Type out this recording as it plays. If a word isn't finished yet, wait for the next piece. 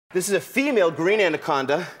This is a female green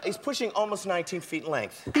anaconda. He's pushing almost 19 feet in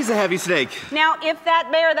length. He's a heavy snake. Now, if that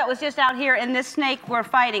bear that was just out here and this snake were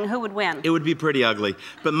fighting, who would win? It would be pretty ugly.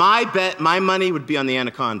 But my money would be on the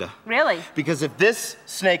anaconda. Really? Because if this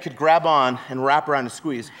snake could grab on and wrap around and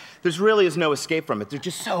squeeze, there really is no escape from it. They're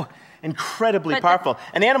just so incredibly powerful.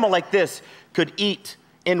 An animal like this could eat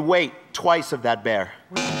in weight twice of that bear.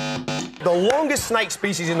 The longest snake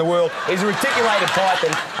species in the world is a reticulated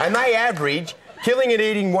python, and they average killing and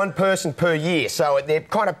eating one person per year. So they're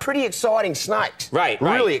kind of pretty exciting snakes. Right.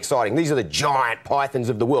 Really exciting. These are the giant pythons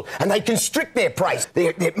of the world. And they constrict their prey.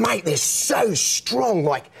 They're so strong,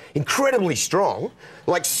 like incredibly strong.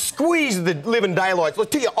 Like squeeze the living daylights. Look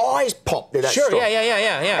till your eyes pop. They're that Sure, strong.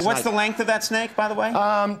 yeah. What's the length of that snake, by the way?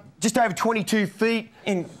 Just over 22 feet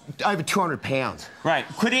and over 200 pounds. Right.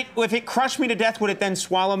 Could it, if it crushed me to death, would it then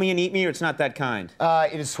swallow me and eat me, or it's not that kind?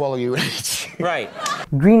 It'd swallow you and eat you. Right.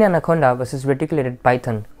 Green anaconda versus reticulated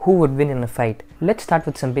python. Who would win in a fight? Let's start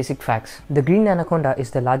with some basic facts. The green anaconda is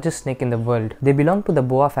the largest snake in the world. They belong to the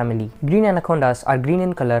boa family. Green anacondas are green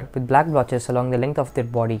in color with black blotches along the length of their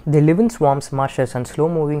body. They live in swamps, marshes and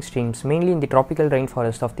slow-moving streams, mainly in the tropical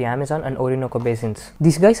rainforest of the Amazon and Orinoco basins.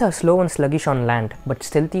 These guys are slow and sluggish on land, but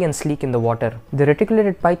stealthy and sleek in the water. The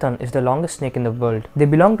reticulated python is the longest snake in the world. They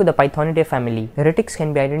belong to the Pythonidae family. Retics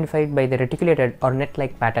can be identified by the reticulated or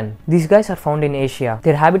net-like pattern. These guys are found in Asia.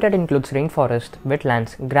 Their habitat includes rainforest,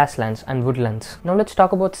 wetlands, grasslands and woodlands. Now let's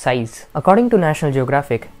talk about size. According to National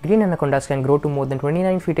Geographic, green anacondas can grow to more than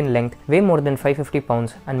 29 feet in length, weigh more than 550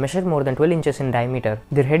 pounds and measure more than 12 inches in diameter.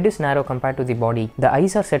 Their head is narrow compared to the body. The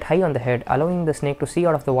eyes are set high on the head, allowing the snake to see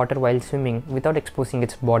out of the water while swimming without exposing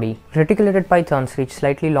its body. Reticulated pythons reach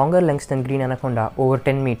slightly longer lengths than green anaconda, over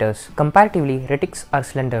 10 meters. Comparatively, retics are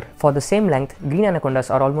slender. For the same length, green anacondas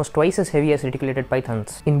are almost twice as heavy as reticulated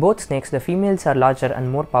pythons. In both snakes, the females are larger and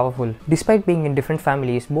more powerful. Despite being in different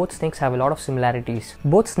families, both snakes have a lot of similarities.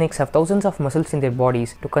 Both snakes have thousands of muscles in their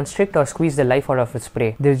bodies to constrict or squeeze the life out of its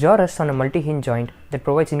prey. Their jaw rests on a multi-hinge joint that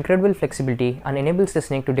provides incredible flexibility and enables the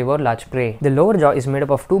snake to devour large prey. The lower jaw is made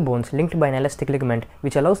up of two bones linked by an elastic ligament,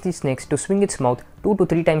 which allows these snakes to swing its mouth 2 to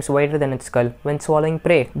 3 times wider than its skull when swallowing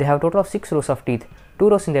prey. They have a total of 6 rows of teeth, 2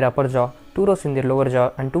 rows in their upper jaw, 2 rows in their lower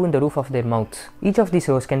jaw and 2 in the roof of their mouths. Each of these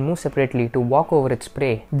rows can move separately to walk over its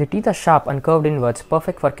prey. The teeth are sharp and curved inwards,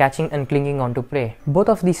 perfect for catching and clinging onto prey. Both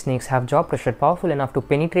of these snakes have jaw pressure powerful enough to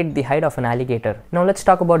penetrate the hide of an alligator. Now let's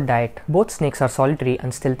talk about diet. Both snakes are solitary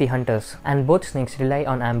and stealthy hunters, and both snakes rely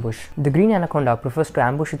on ambush. The green anaconda prefers to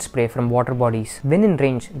ambush its prey from water bodies. When in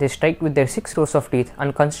range, they strike with their 6 rows of teeth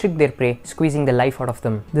and constrict their prey, squeezing the life out of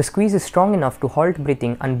them. The squeeze is strong enough to halt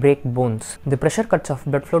breathing and break bones. The pressure cuts off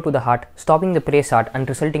blood flow to the heart, stopping the prey's heart and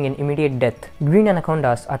resulting in immediate death. Green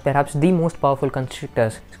anacondas are perhaps the most powerful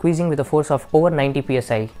constrictors, squeezing with a force of over 90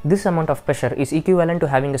 psi. This amount of pressure is equivalent to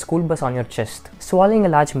having a school bus on your chest. Swallowing a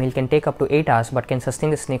large meal can take up to 8 hours but can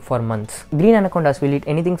sustain the snake for months. Green anacondas will eat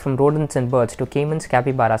anything from rodents and birds to caimans,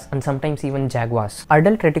 capybaras and sometimes even jaguars.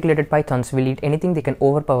 Adult reticulated pythons will eat anything they can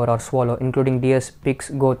overpower or swallow, including deers,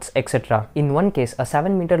 pigs, goats, etc. In one case, a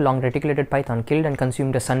 7-meter long reticulated python killed and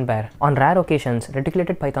consumed a sun bear. On rare occasions,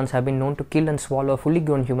 reticulated pythons have been known to kill and swallow a fully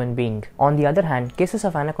grown human being. On the other hand, cases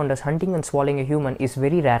of anacondas hunting and swallowing a human is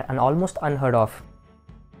very rare and almost unheard of.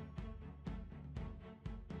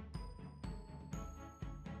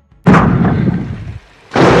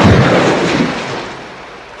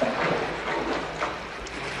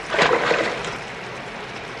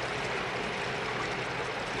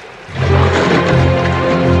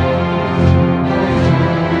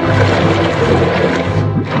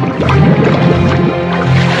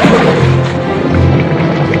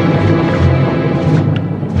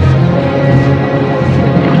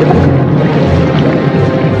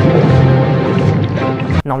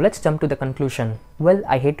 Now let's jump to the conclusion. Well,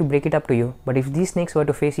 I hate to break it up to you, but if these snakes were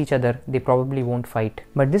to face each other, they probably won't fight.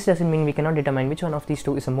 But this doesn't mean we cannot determine which one of these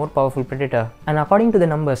two is a more powerful predator. And according to the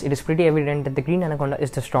numbers, it is pretty evident that the green anaconda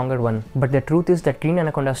is the stronger one. But the truth is that green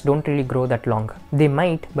anacondas don't really grow that long. They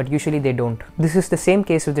might, but usually they don't. This is the same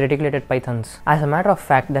case with the reticulated pythons. As a matter of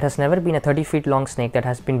fact, there has never been a 30 feet long snake that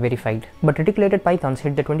has been verified. But reticulated pythons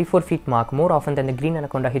hit the 24 feet mark more often than the green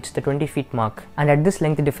anaconda hits the 20 feet mark. And at this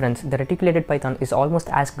length difference, the reticulated python is almost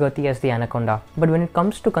as girthy as the anaconda. But when it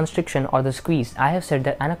comes to constriction or the squeeze, I have said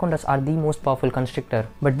that anacondas are the most powerful constrictor.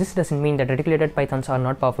 But this doesn't mean that reticulated pythons are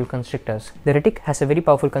not powerful constrictors. The retic has a very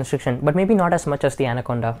powerful constriction, but maybe not as much as the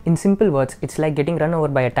anaconda. In simple words, it's like getting run over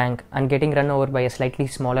by a tank and getting run over by a slightly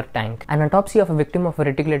smaller tank. An autopsy of a victim of a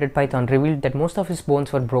reticulated python revealed that most of his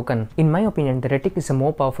bones were broken. In my opinion, the retic is a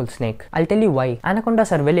more powerful snake. I'll tell you why.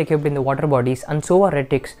 Anacondas are well equipped in the water bodies and so are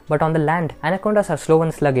retics, but on the land, anacondas are slow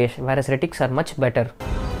and sluggish, whereas retics are much better.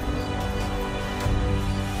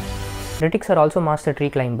 Retics are also master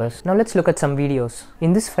tree climbers. Now let's look at some videos.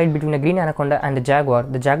 In this fight between a green anaconda and a jaguar,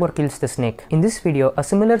 the jaguar kills the snake. In this video, a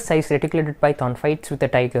similar sized reticulated python fights with a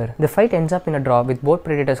tiger. The fight ends up in a draw with both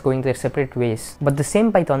predators going their separate ways. But the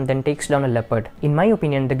same python then takes down a leopard. In my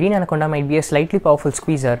opinion, the green anaconda might be a slightly powerful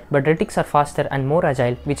squeezer, but retics are faster and more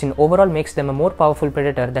agile, which in overall makes them a more powerful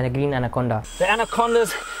predator than a green anaconda. The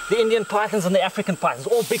anacondas, the Indian pythons and the African pythons,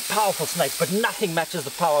 all big powerful snakes, but nothing matches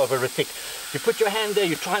the power of a retic. You put your hand there,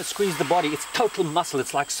 you try and squeeze the body, it's total muscle,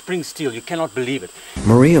 it's like spring steel, you cannot believe it.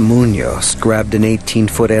 Maria Munoz grabbed an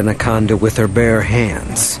 18-foot anaconda with her bare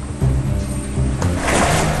hands.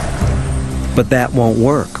 But that won't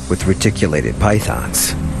work with reticulated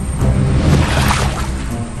pythons.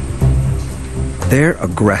 Their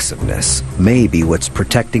aggressiveness may be what's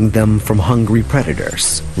protecting them from hungry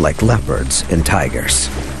predators like leopards and tigers.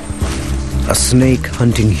 A snake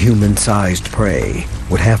hunting human-sized prey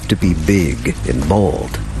would have to be big and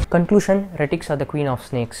bold. Conclusion: retics are the queen of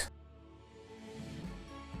snakes.